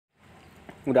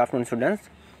Good afternoon, students.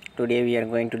 Today we are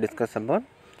going to discuss about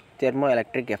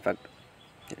thermoelectric effect.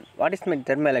 What is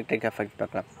thermoelectric effect?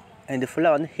 இது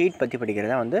ஃபுல்லாக வந்து heat பற்றி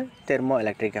படிக்கிறதா வந்து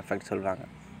தெர்மோஎலக்ட்ரிக் எஃபெக்ட் சொல்லுவாங்க.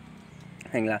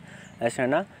 சரிங்களா? அது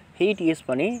சொன்னால் ஹீட் யூஸ்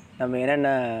பண்ணி நம்ம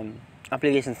என்னென்ன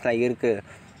அப்ளிகேஷன்ஸ்லாம் இருக்குது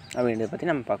அப்படின்றத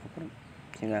பற்றி நம்ம பார்க்க போகிறோம்.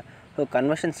 சரிங்களா? So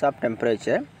conversions of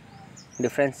temperature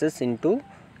differences into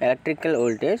electrical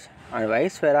voltage and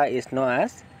vice versa is known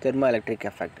as thermoelectric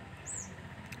effect.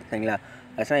 சரிங்களா?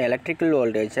 அது எலக்ட்ரிக்கல்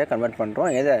வோல்டேஜை கன்வெர்ட் பண்ணுறோம்.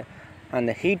 எதை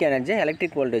அந்த ஹீட் எனர்ஜி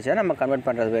எலக்ட்ரிக் வோல்டேஜை நம்ம கன்வெர்ட்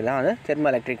பண்ணுறது பேர் தான் வந்து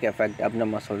தெர்மோஎலக்ட்ரிக் எஃபெக்ட் அப்படின்னு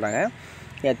நம்ம சொல்கிறாங்க.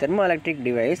 A thermoelectric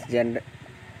device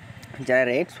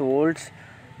generates volts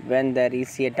when there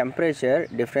is a temperature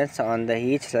difference on the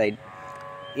each side.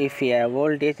 If a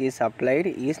voltage is applied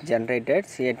is generated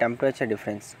a temperature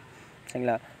difference.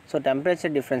 சரிங்களா? ஸோ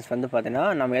டெம்பரேச்சர் டிஃப்ரென்ஸ் வந்து பார்த்தீங்கன்னா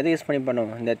நம்ம எதை யூஸ் பண்ணி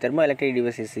பண்ணுவோம், இந்த தெர்மோஎலக்ட்ரிக்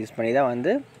டிவைசஸ் யூஸ் பண்ணி தான்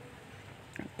வந்து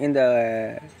இந்த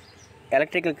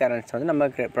எலக்ட்ரிக்கல் கரண்ட்ஸ் வந்து நம்ம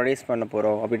ப்ரொடியூஸ் பண்ண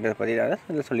போகிறோம் அப்படின்றத பற்றி தான்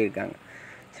இதில் சொல்லியிருக்காங்க.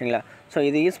 சரிங்களா? ஸோ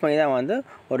இது யூஸ் பண்ணி தான் வந்து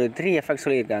ஒரு 3 எஃபெக்ட்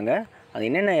சொல்லியிருக்காங்க. அது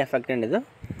என்னென்ன எஃபெக்ட்ன்றது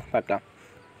பார்க்கலாம்.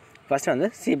 ஃபஸ்ட்டு வந்து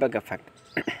Seebeck effect.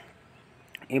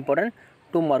 Important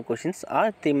 2 mark questions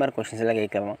R 3 mark questions எல்லாம்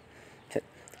கேட்கலாம். சரி,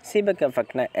 சீபக்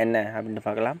எஃபெக்ட்னா என்ன அப்படின்னு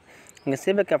பார்க்கலாம். இங்கே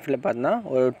சீபக் எஃபெக்டில் பார்த்தோன்னா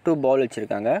ஒரு 2 பவுல்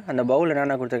வச்சுருக்காங்க. அந்த பவுல்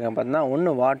என்னென்ன கொடுத்துருக்காங்க பார்த்தோன்னா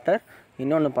ஒன்று வாட்டர்,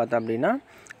 இன்னொன்று பார்த்தோம் அப்படின்னா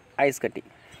ஐஸ் கட்டி.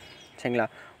 சரிங்களா?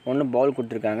 ஒன்று பவுல்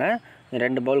கொடுத்துருக்காங்க,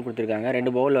 2 பவுல் கொடுத்துருக்காங்க.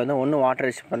 2 பவுலில் வந்து ஒன்று வாட்டர்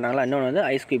யூஸ் பண்ணாங்களா, இன்னொன்று வந்து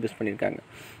ஐஸ் க்யூப் யூஸ் பண்ணியிருக்காங்க.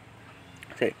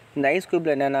 சரி, இந்த ஐஸ்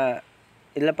க்யூப்பில் என்னென்ன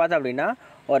இதில் பார்த்தோம் அப்படின்னா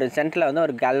ஒரு சென்டரில் வந்து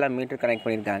ஒரு கேலோமீட்டர் கனெக்ட்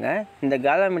பண்ணியிருக்காங்க. இந்த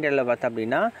கேலோமீட்டரில் பார்த்தோம்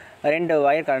அப்படின்னா 2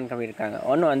 வயர் கனெக்ட் பண்ணியிருக்காங்க.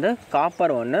 ஒன்று வந்து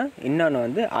காப்பர் ஒன்று, இன்னொன்று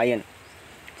வந்து அயன்.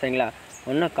 சரிங்களா?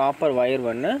 ஒன்று காப்பர் வயர்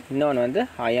ஒன்று, இன்னொன்று வந்து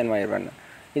அயன் வயர் ஒன்று.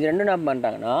 இது ரெண்டும் என்ன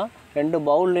பண்ணிட்டாங்கன்னா 2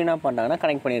 பவுல்லையும் என்ன பண்ணிட்டாங்கன்னா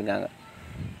கனெக்ட் பண்ணியிருக்காங்க.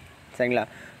 சரிங்களா?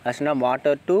 ஆக்சுவலாக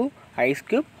water to ice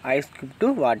cube, ice cube to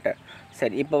water.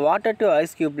 சரி, இப்போ வாட்டர் டு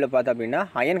ஐஸ் க்யூப்பில் பார்த்தோம் அப்படின்னா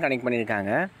அயன் கனெக்ட்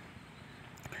பண்ணியிருக்காங்க.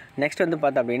 நெக்ஸ்ட் வந்து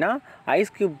பார்த்தோம் அப்படின்னா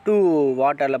ஐஸ் க்யூப் டு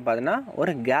வாட்டரில் பார்த்தோன்னா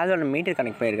ஒரு கேலோமீட்டர்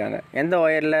கனெக்ட் பண்ணியிருக்காங்க. எந்த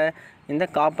ஒயரில்? இந்த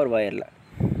காப்பர் ஒயரில்.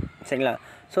 சரிங்களா?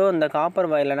 ஸோ இந்த காப்பர்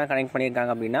வயரில் என்ன கனெக்ட்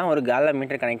பண்ணியிருக்காங்க அப்படின்னா ஒரு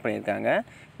கேலோமீட்டர் கனெக்ட் பண்ணியிருக்காங்க.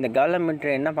 இந்த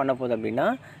கேலோமீட்டர் என்ன பண்ண போகுது அப்படின்னா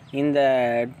இந்த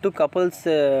 2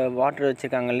 கப்புள்ஸு வாட்டர்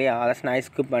வச்சுருக்காங்க இல்லையா, அதாச்சும்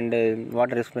ice cube and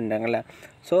water use பண்ணுறாங்கல்ல.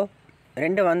 So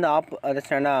 2 வந்து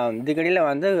அதாச்சும்னா இதுக்கடியில்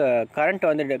வந்து கரண்ட்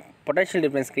வந்து பொட்டன்ஷியல்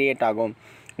டிஃப்ரென்ஸ் க்ரியேட்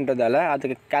ஆகும்ன்றதால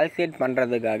அதுக்கு கால்குலேட்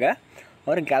பண்ணுறதுக்காக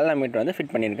ஒரு கேலோமீட்டர் வந்து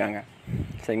ஃபிட் பண்ணியிருக்காங்க.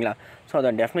 சரிங்களா? ஸோ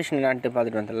அதோட டெஃபினிஷன் என்னான்ட்டு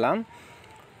பார்த்துட்டு வந்துடலாம்.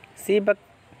 சீபக்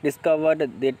டிஸ்கவர்டு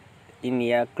திட் in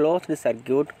a closed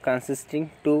circuit consisting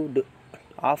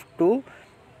of two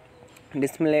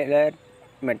dissimilar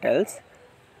metals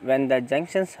when the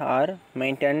junctions are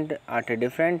maintained at a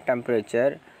different temperature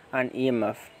and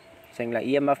EMF. சரிங்களா?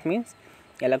 EMF means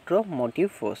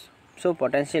electromotive force. So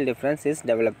potential difference is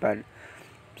developed.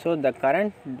 So the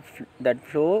current that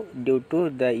flow due to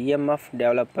the EMF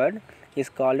developed is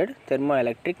called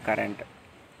thermoelectric current.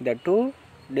 The 2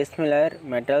 dissimilar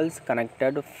metals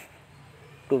connected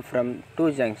from 2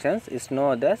 junctions is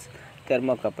known as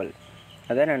thermocouple.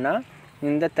 அது என்னென்னா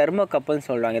இந்த தெர்மோகப்புள்னு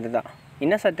சொல்கிறாங்க. இதுதான்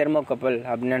என்ன sir thermocouple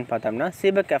அப்படின்னு பார்த்தோம்னா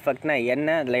Seebeck எஃபெக்ட்னா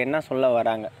என்ன, அதில் என்ன சொல்ல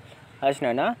வராங்க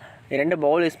ஆச்சுன்னா 2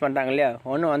 பவுல் யூஸ் பண்ணுறாங்க இல்லையா,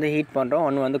 ஒன்று வந்து ஹீட் பண்ணுறோம்,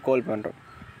 ஒன்று வந்து கோல்ட் பண்ணுறோம்.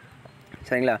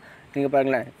 சரிங்களா? நீங்கள்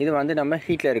பாருங்களேன், இது வந்து நம்ம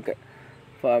ஹீட்டில் இருக்குது.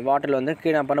 இப்போ வாட்டரில் வந்து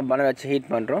கீழே பண்ண பனர் வச்சு ஹீட்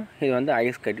பண்ணுறோம். இது வந்து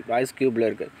ஐஸ் க்யூப்பில்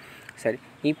இருக்குது. சரி,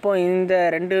 இப்போ இந்த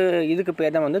 2 இதுக்கு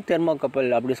பேர் தான் வந்து தெர்மோகப்புள்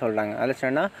அப்படி சொல்கிறாங்க. அதில்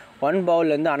சொன்னால் 1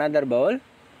 பவுல்லேருந்து அனதர்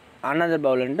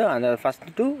பவுல்லேருந்து அந்த ஃபஸ்ட்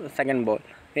டு செகண்ட் பவுல்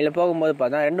இதில் போகும்போது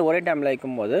பார்த்தா 2 ஒரே டைமில்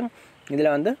வைக்கும்போது இதில்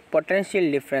வந்து பொட்டன்ஷியல்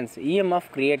டிஃப்ரென்ஸ் EMF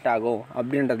க்ரியேட் ஆகும்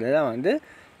அப்படின்றது தான் வந்து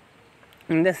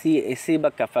இந்த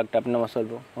சீபக் எஃபெக்ட் அப்படின்னு நம்ம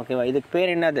சொல்லுவோம். ஓகேவா? இதுக்கு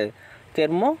பேர் என்னது?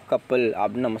 தெர்மோகப்புள்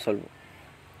அப்படின்னு நம்ம சொல்லுவோம்.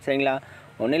 சரிங்களா?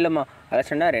 ஒன்றும் இல்லைம்மா, அதை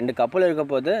சொன்னால் 2 கப்புள் இருக்க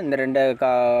போது இந்த 2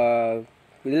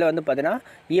 இதில் வந்து பார்த்தீங்கன்னா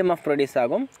EMF ப்ரொடியூஸ்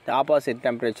ஆகும் ஆப்போசிட்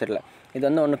டெம்பரேச்சரில். இது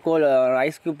வந்து ஒன்று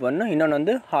ஐஸ் க்யூப் ஒன்று, இன்னொன்று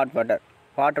வந்து ஹாட்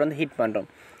வாட்டர் வந்து ஹீட் பண்ணுறோம்.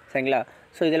 சரிங்களா?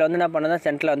 ஸோ இதில் வந்து என்ன பண்ணதா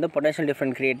சென்டரில் வந்து பொட்டன்ஷியல்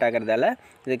டிஃப்ரென்ஸ் க்ரியேட் ஆகிறதால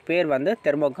இதுக்கு பேர் வந்து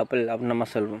தெர்மோகப்புள் அப்படின்னு நம்ம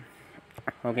சொல்லுவோம்.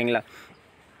 ஓகேங்களா?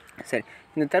 சரி,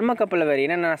 இந்த தெர்மோகப்புளில் வேறு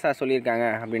என்னென்ன சார் சொல்லியிருக்காங்க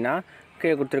அப்படின்னா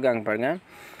கீழே கொடுத்துருக்காங்க பாருங்கள்.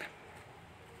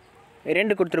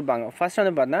 2 கொடுத்துருப்பாங்க. ஃபர்ஸ்ட்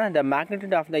வந்து பார்த்தா the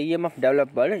magnitude of the EMF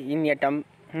developed in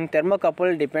a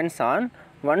thermocouple depends on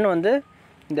one வந்து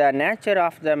the nature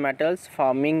of the metals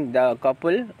forming the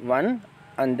couple one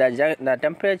and the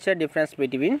temperature difference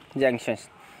between junctions.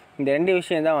 இந்த 2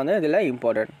 விஷயம் தான் வந்து இதில்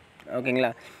இம்பார்ட்டன்ட்.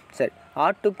 ஓகேங்களா? சரி,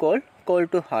 hot to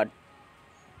gold to hot.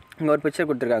 இங்கே ஒரு பிக்சர்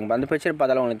கொடுத்துருக்காங்க. அந்த பிக்சர்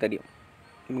பார்த்தாலும் உங்களுக்கு தெரியும்.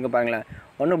 இங்கே பாருங்களேன்,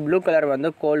 ஒன்று ப்ளூ கலர் வந்து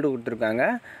கோல்டு கொடுத்துருக்காங்க,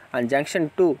 அண்ட் ஜங்ஷன்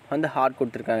 2 வந்து ஹாட்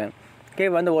கொடுத்துருக்காங்க. கே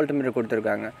வந்து வோல்ட்மீட்டர்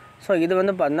கொடுத்துருக்காங்க. ஸோ இது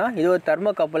வந்து பார்த்தீங்கன்னா இது ஒரு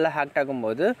தெர்மோகப்பிளில் ஆக்ட்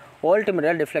ஆகும்போது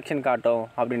வோல்ட்மீட்டர் டிஃப்ளெக்ஷன் காட்டும்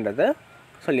அப்படின்றத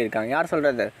சொல்லியிருக்காங்க. யார்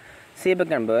சொல்கிறது?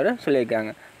 சீபெக் என்பவர்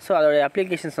சொல்லியிருக்காங்க. ஸோ அதோடைய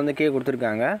அப்ளிகேஷன்ஸ் வந்து கீழே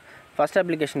கொடுத்துருக்காங்க. ஃபஸ்ட்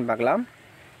அப்ளிகேஷன் பார்க்கலாம்.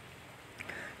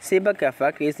 Seebeck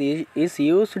effect is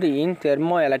used in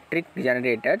thermoelectric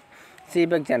generators,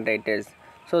 Seebeck generators.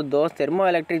 So those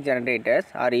thermoelectric generators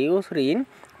are used in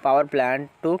power plant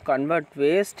to convert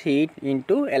waste heat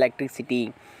into electricity.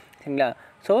 சரிங்களா?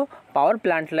 ஸோ பவர்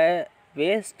பிளான்ட்டில்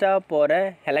வேஸ்ட்டாக போகிற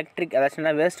எலக்ட்ரிக்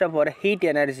அதாச்சும்னா வேஸ்ட்டாக போகிற ஹீட்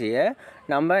எனர்ஜியை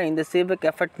நம்ம இந்த சீபெக்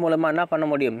எஃபெக்ட் மூலமாக என்ன பண்ண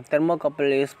முடியும்?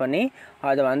 தெர்மோகப்பிள் யூஸ் பண்ணி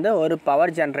அதை வந்து ஒரு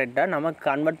பவர் ஜென்ரேட்டராக நம்ம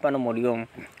கன்வெர்ட் பண்ண முடியும்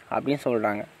அப்படின்னு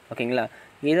சொல்கிறாங்க. ஓகேங்களா?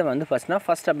 இது வந்து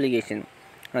first application.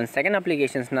 And second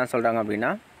applications என்ன சொல்கிறாங்க அப்படின்னா,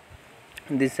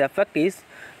 this effect is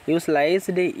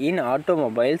யூஸ்லைஸ்டு in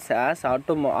automobiles as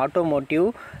automotive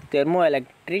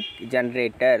thermoelectric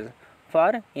generator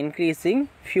for increasing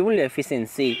fuel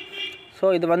efficiency.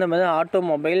 So இது வந்து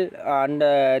ஆட்டோமொபைல் அண்ட்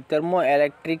தெர்மோ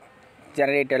எலக்ட்ரிக்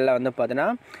ஜெனரேட்டரில் வந்து பார்த்தீங்கன்னா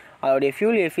அதோடைய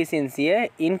ஃபியூல் எஃபிஷியன்சியை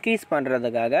இன்க்ரீஸ்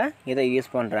பண்ணுறதுக்காக இதை யூஸ்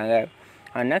பண்ணுறாங்க.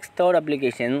 And next third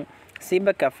application,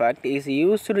 Seebeck effect is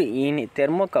used in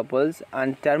thermocouples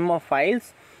and thermophiles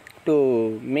to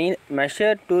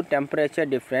measure the temperature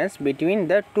difference between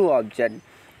the two objects.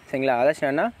 சரிங்களா?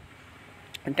 அதாச்சுன்னா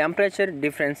டெம்பரேச்சர்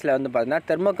டிஃப்ரென்ஸில் வந்து பார்த்தீங்கன்னா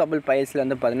தெர்மோகப்பிள் பைல்ஸில்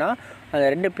வந்து பார்த்தீங்கன்னா அந்த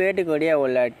ரெண்டு பிளேட்டுக்கு இடையே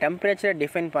உள்ள டெம்பரேச்சரை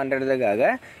டிஃபைன்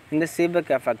பண்ணுறதுக்காக இந்த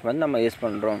சீபெக் எஃபெக்ட் வந்து நம்ம யூஸ்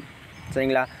பண்ணுறோம்.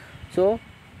 சரிங்களா? ஸோ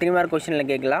 3 மார்க் கொஸ்டினில்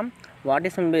கேட்கலாம், what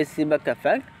is mean by Seebeck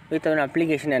effect with ஒரு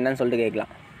அப்ளிகேஷன் என்னன்னு சொல்லிட்டு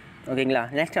கேட்கலாம். ஓகேங்களா?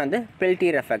 நெக்ஸ்ட் வந்து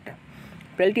பெல்டியர் எஃபெக்ட்.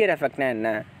 பெல்டியர் எஃபெக்ட்னா என்ன?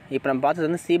 இப்போ நம்ம பார்த்தது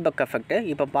வந்து சீபெக் எஃபெக்ட்,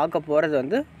 இப்போ பார்க்க போகிறது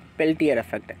வந்து பெல்டியர்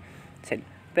எஃபெக்ட். சரி,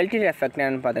 பெல்டியர் எஃபெக்ட்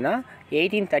என்னன்னு பார்த்தோன்னா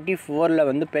 1834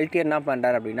 வந்து பெல்டியர் என்ன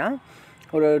பண்ணுறாரு அப்படின்னா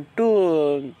ஒரு 2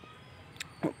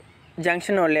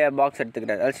 ஜங்ஷன் உள்ள பாக்ஸ்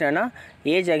எடுத்துக்கிறார். அது என்னன்னா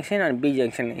ஏ ஜங்ஷன் அண்ட் பி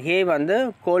ஜங்ஷன். ஏ வந்து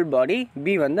கோல்ட் பாடி,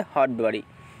 பி வந்து ஹாட் பாடி.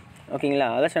 ஓகேங்களா?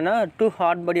 அதான் சொன்னால் 2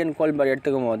 ஹாட் பாடி அண்ட் கோல்ட் பாடி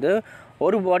எடுத்துக்கும் போது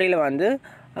ஒரு பாடியில் வந்து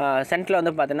சென்டரில்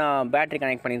வந்து பார்த்தீங்கன்னா பேட்ரி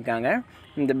கனெக்ட் பண்ணியிருக்காங்க.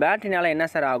 இந்த பேட்ரினால் என்ன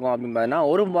சார் ஆகும் அப்படின்னு பார்த்தீங்கன்னா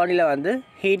ஒரு பாடியில் வந்து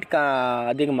ஹீட்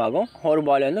அதிகமாகும், ஒரு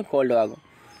பாடி வந்து கோல்டு ஆகும்.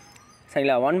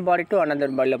 சரிங்களா? ஒன் பாடி டு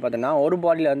அனதர் பாடியில் பார்த்தோன்னா ஒரு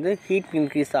பாடியில் வந்து ஹீட்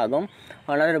இன்க்ரீஸ் ஆகும்,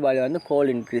 அனதர் பாடியில் வந்து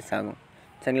கோல்டு இன்க்ரீஸ் ஆகும்.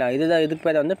 சரிங்களா? இதுக்கு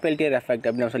பேர் வந்து பெல்டியர் எஃபெக்ட்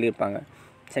அப்படின்னு சொல்லியிருப்பாங்க.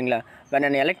 சரிங்களா? when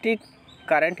an electric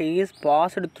current is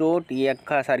passed through a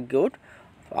circuit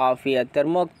of a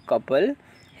thermocouple,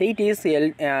 heat is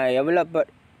developed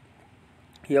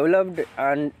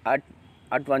and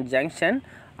at one junction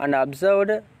and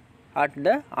observed at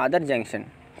the other junction.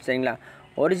 சரிங்களா?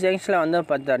 ஒரு ஜங்ஷனில் வந்து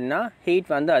பார்த்தோன்னா ஹீட்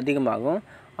வந்து அதிகமாகும்,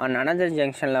 அண்ட் அனதர்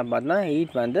ஜங்ஷனில் பார்த்தோன்னா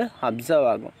ஹீட் வந்து அப்சர்வ்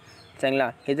ஆகும். சரிங்களா?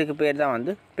 இதுக்கு பேர் தான்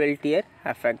வந்து பெல்டியர்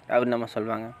எஃபெக்ட் அப்படின்னு நம்ம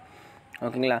சொல்லுவாங்க.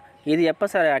 ஓகேங்களா? இது எப்போ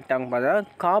சார் ஆக்ட் ஆகும் பார்த்தா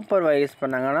காப்பர் வயர் யூஸ்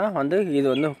பண்ணாங்கன்னா வந்து இது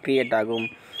வந்து க்ரியேட் ஆகும்.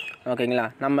 ஓகேங்களா?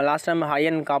 நம்ம last time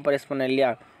iron copper use பண்ணோம்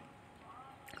இல்லையா?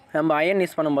 நம்ம அயன்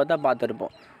யூஸ் பண்ணும்போது தான்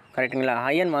பார்த்துருப்போம். கரெக்டுங்களா?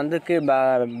 அயன் வந்து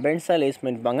பென்ட் சைடில் யூஸ்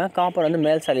பண்ணியிருப்பாங்க, காப்பர் வந்து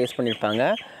மேல் சைடில் யூஸ் பண்ணியிருப்பாங்க.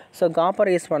 ஸோ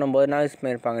காப்பர் யூஸ் பண்ணும்போது என்ன யூஸ்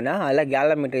பண்ணியிருப்பாங்கன்னா அதில்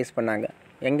கேலோமீட்டர் யூஸ் பண்ணாங்க.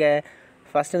 எங்கே?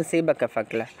 First Seebeck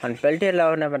எஃபெக்டில். அண்ட் பெல்டியரில்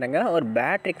என்ன பண்ணாங்க, ஒரு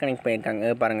பேட்ரி கனெக்ட்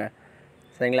பண்ணியிருக்காங்க பாருங்கள்.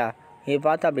 சரிங்களா? இது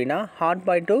பார்த்தா அப்படின்னா hot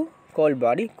body to gold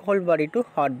body, gold body to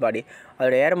hot பாடி.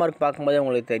 அதோட ஏரோ மார்க் பார்க்கும்போது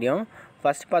உங்களுக்கு தெரியும்.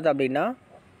 ஃபஸ்ட் பார்த்தா அப்படின்னா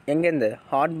எங்கேருந்து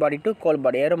hot body to gold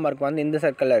body, arrow mark வந்து இந்த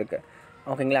சர்க்கிளில் இருக்குது.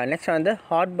 ஓகேங்களா? நெக்ஸ்ட் வந்து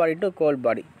ஹாட் பாடி டு கோல்ட்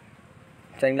பாடி.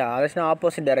 சரிங்களா? அதாச்சும்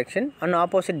opposite direction and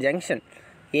opposite junction.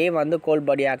 ஏ வந்து கோல்ட்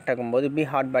பாடி ஆக்ட் ஆகும்போது பி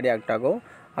ஹாட் பாடி ஆக்ட் ஆகும்.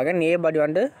 அகைன் ஏ பாடி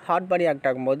வந்து ஹாட் பாடி ஆக்ட்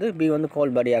ஆகும்போது பி வந்து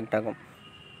கோல்ட் பாடி ஆக்ட் ஆகும்.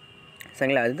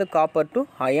 சரிங்களா? இது காப்பர் டு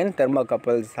அயன்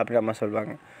தெர்மோகப்பிள்ஸ் அப்படி நம்ம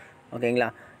சொல்லுவாங்க. ஓகேங்களா?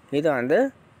 இது வந்து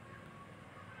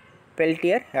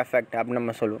பெல்டியர் எஃபெக்ட் அப்படின்னு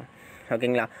நம்ம சொல்லுவோம்.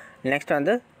 ஓகேங்களா? நெக்ஸ்ட்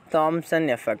வந்து தாம்சன்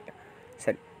எஃபெக்ட்.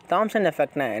 சரி, தாம்சன்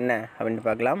எஃபெக்ட்னா என்ன அப்படின்னு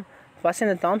பார்க்கலாம். ஃபஸ்ட்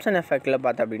இந்த தாம்சன் எஃபெக்டில்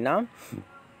பார்த்தா அப்படின்னா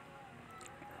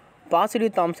positive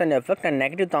Thomson effect and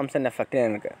negative Thomson எஃபெக்ட்னு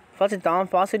இருக்குது. ஃபஸ்ட்டு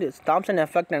பாசிட்டிவ் தாம்சன்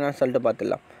எஃபெக்ட் என்னன்னு சொல்லிட்டு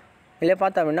பார்த்துடலாம். இல்லை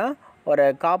பார்த்தா அப்படின்னா ஒரு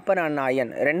காப்பர் அண்ட்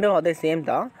அயன் ரெண்டும் அதே சேம்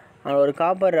தான். ஒரு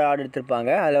காப்பர் ராட்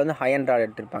எடுத்திருப்பாங்க, அதில் வந்து அயன் ராட்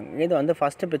எடுத்திருப்பாங்க. இது வந்து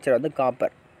ஃபஸ்ட்டு பிக்சர் வந்து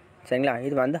காப்பர். சரிங்களா?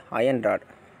 இது வந்து அயன் ராட்.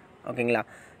 ஓகேங்களா?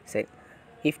 சரி,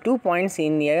 if 2 points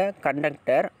in a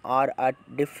conductor are at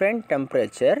different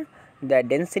temperature, the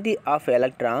density of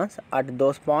electrons at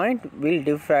those points will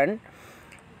differ,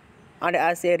 and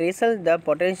as a result the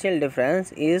potential difference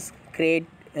is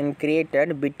created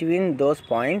between those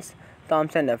points.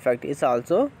 Thomson effect is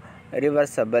also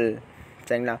reversible.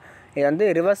 சரிங்களா? இது வந்து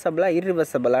ரிவர்சபிளாக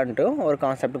இர்ரிவர்சபிளான்ட்டு ஒரு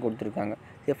concept கொடுத்துருக்காங்க.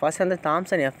 சரி, first வந்து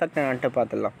Thomson effect என்னன்ட்டு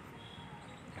பார்த்துடலாம்.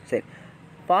 சரி,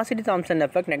 positive Thomson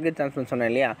effect, negative Thomson சொன்னேன்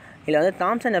இல்லையா? இதில் வந்து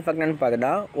தாம்சன் எஃபெக்ட்னு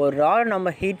பார்த்தோன்னா ஒரு ராட்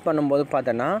நம்ம ஹீட் பண்ணும்போது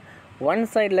பார்த்தோன்னா ஒன்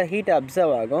சைடில் ஹீட்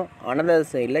அப்சர்வ் ஆகும், அனதர்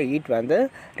சைடில் ஹீட் வந்து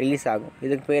ரிலீஸ் ஆகும்.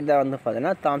 இதுக்கு பேர் தான் வந்து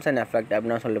பார்த்தீங்கன்னா தாம்சன் எஃபெக்ட்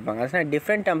அப்படின்னு சொல்லியிருப்பாங்க. அதுனா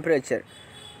டிஃப்ரெண்ட் டெம்பரேச்சர்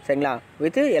சரிங்களா.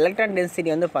 வித் எலக்ட்ரான் டென்சிட்டி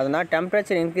வந்து பார்த்தீங்கன்னா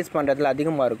டெம்பரேச்சர் இன்க்ரீஸ் பண்ணுறதுல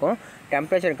அதிகமாக இருக்கும்,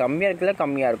 டெம்பரேச்சர் கம்மியாக இருக்கிறதுல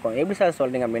கம்மியாக இருக்கும். எப்படி சார்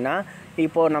சொல்கிறீங்க அப்படின்னா,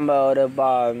 இப்போது நம்ம ஒரு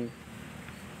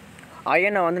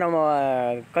அயனை வந்து நம்ம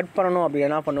கட் பண்ணணும் அப்படி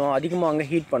என்ன பண்ணுவோம், அதிகமாக அங்கே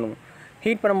ஹீட் பண்ணுவோம்.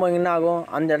 ஹீட் பண்ணும்போது என்ன ஆகும்,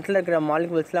 அந்த இடத்துல இருக்கிற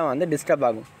மாலிகுல்ஸ்லாம் வந்து டிஸ்டர்ப்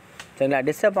ஆகும் சரிங்களா.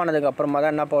 டிஸ்டர்ப் ஆனதுக்கப்புறமா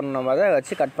தான் என்ன பண்ணணும், நம்ம அதை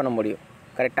வச்சு கட் பண்ண முடியும்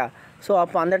கரெக்டாக. ஸோ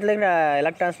அப்போ அந்த இடத்துல இருக்கிற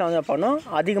எலக்ட்ரான்ஸ்லாம் வந்து பண்ணோம்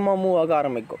அதிகமாக மூவ் ஆக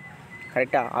ஆரம்பிக்கும்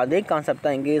கரெக்டாக. அதே கான்செப்ட்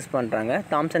தான் இங்கே யூஸ் பண்ணுறாங்க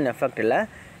தாம்சன் எஃபெக்டில்.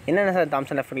 என்னென்ன சார்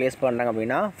தாம்சன் எஃபெக்ட் யூஸ் பண்ணுறாங்க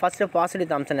அப்படின்னா, ஃபஸ்ட்டு பாசிட்டிவ்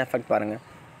தாம்சன் எஃபெக்ட் பாருங்கள்.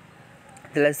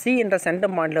 இதில் சி என்ற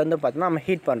சென்டர் பாயிண்டில் வந்து பார்த்தோன்னா நம்ம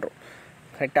ஹீட் பண்ணுறோம்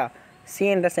கரெக்டாக. சி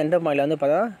என்ற சென்டர் பாயிண்டில் வந்து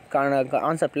பார்த்தா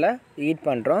கான்செப்டில் ஹீட்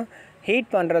பண்ணுறோம். ஹீட்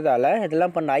பண்ணுறதால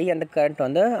இதெல்லாம் பண்ண ஐ அண்ட் கரண்ட்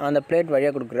வந்து அந்த பிளேட்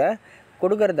வழியாக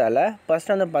கொடுக்குறதால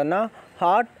ஃபஸ்ட் வந்து பார்த்தோன்னா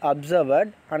ஹாட்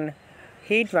அப்சர்வர்ட் அண்ட்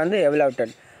ஹீட் வந்து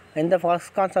எவல்யூட்டட். இந்த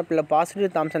ஃபர்ஸ்ட் கான்செப்டில்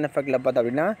பாசிட்டிவ் தாம்சன் எஃபெக்டில் பார்த்தோம்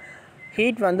அப்படின்னா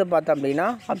ஹீட் வந்து பார்த்தோம் அப்படின்னா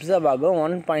அப்சர்வ் ஆகும்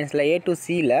 1 பாயிண்ட்ஸில் A to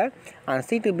Cயில், and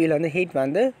C to Bயில் வந்து ஹீட்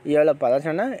வந்து எவ்வளோ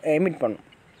அதாச்சுன்னா எமிட் பண்ணும்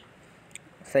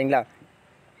சரிங்களா.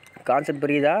 கான்செப்ட்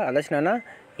புரியுதா? அதாச்சுன்னா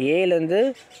ஏலேருந்து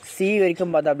சி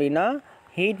வரைக்கும் பார்த்தோம் அப்படின்னா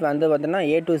ஹீட் வந்து பார்த்தோன்னா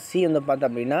A to C வந்து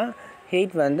பார்த்தோம் அப்படின்னா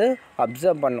ஹீட் வந்து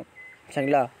அப்சர்வ் பண்ணும்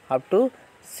சரிங்களா. Up to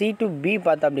C to B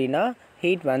பார்த்தோம் அப்படின்னா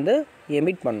ஹீட் வந்து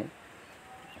எமிட் பண்ணும்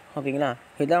ஓகேங்களா.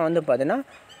 இதுதான் வந்து பார்த்தீங்கன்னா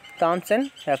தாம்சன்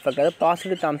எஃபெக்ட், அதாவது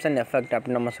பாசிட்டிவ் தாம்சன் எஃபெக்ட்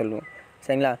அப்படின்னு நம்ம சொல்லுவோம்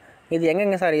சரிங்களா. இது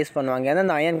எங்கெங்கே சார் யூஸ் பண்ணுவாங்க,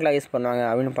 எந்தெந்த அயன்களாக யூஸ் பண்ணுவாங்க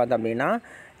அப்படின்னு பார்த்தோம் அப்படின்னா,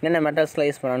 என்னென்ன மெட்டல்ஸ்லாம்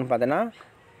யூஸ் பண்ணுவாங்கன்னு பார்த்தோன்னா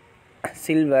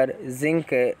சில்வர்,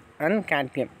 ஜிங்க்கு அண்ட்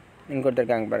கேட்மியம் இங்கே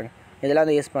கொடுத்துருக்காங்க பாருங்கள். இதெல்லாம்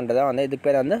வந்து யூஸ் பண்ணுறதா வந்து இதுக்கு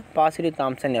பேர் வந்து பாசிட்டிவ்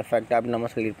தாம்சன் எஃபெக்ட் அப்படின்னு நம்ம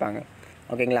சொல்லியிருப்பாங்க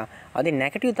ஓகேங்களா. அதே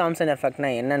நெகட்டிவ் தாம்சன் எஃபெக்ட்னா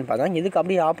என்னென்னு பார்த்தா இதுக்கு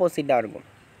அப்படியே ஆப்போசிட்டாக இருக்கும்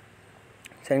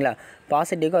சரிங்களா.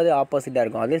 பாசிட்டிவ்க்கு அது ஆப்போசிட்டாக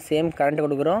இருக்கும். அதே சேம் கரண்ட்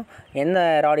கொடுக்குறோம், எந்த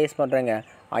ராட் யூஸ் பண்ணுறோங்க,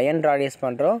 அயன் ராட் யூஸ்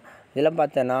பண்ணுறோம். இதில்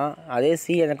பார்த்தோன்னா அதே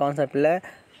சி என்ற கான்செப்டில்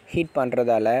ஹீட்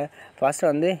பண்ணுறதால ஃபஸ்ட்டு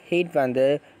வந்து ஹீட் வந்து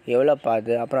டெவலப்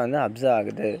ஆகுது, அப்புறம் வந்து அப்சர்வ்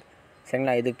ஆகுது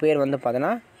சரிங்களா. இதுக்கு பேர் வந்து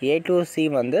பார்த்தோன்னா A to C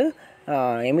வந்து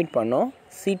எமிட் பண்ணும்,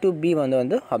 C to B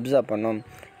வந்து அப்சர்வ் பண்ணும்.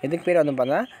 இதுக்கு பேர் வந்து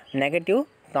பார்த்தா நெகட்டிவ்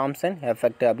தாம்சன்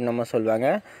எஃபெக்ட் அப்படின்னு நம்ம சொல்லுவாங்க.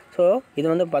 ஸோ இது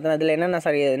வந்து பார்த்தோன்னா இதில்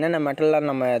என்னென்ன மெட்டல்லாம்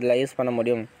நம்ம இதில் யூஸ் பண்ண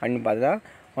முடியும் அப்படின்னு பார்த்தா,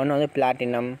 ஒன்று வந்து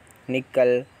platinum,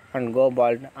 nickel and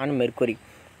cobalt and mercury.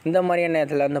 இந்த மாதிரியான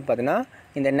இடத்துல வந்து பார்த்தீங்கன்னா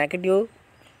இந்த நெகட்டிவ்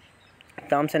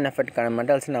தாம்சன் எஃபெக்ட்கான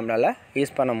மெட்டல்ஸ் நம்மளால்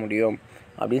யூஸ் பண்ண முடியும்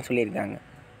அப்படின்னு சொல்லியிருக்காங்க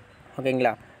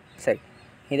ஓகேங்களா. சரி,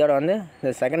 இதோட வந்து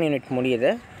இந்த செகண்ட் யூனிட்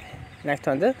முடியுது.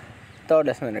 நெக்ஸ்ட் வந்து தேர்ட்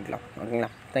லெசன் எடுக்கலாம் ஓகேங்களா.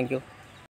 தேங்க்யூ.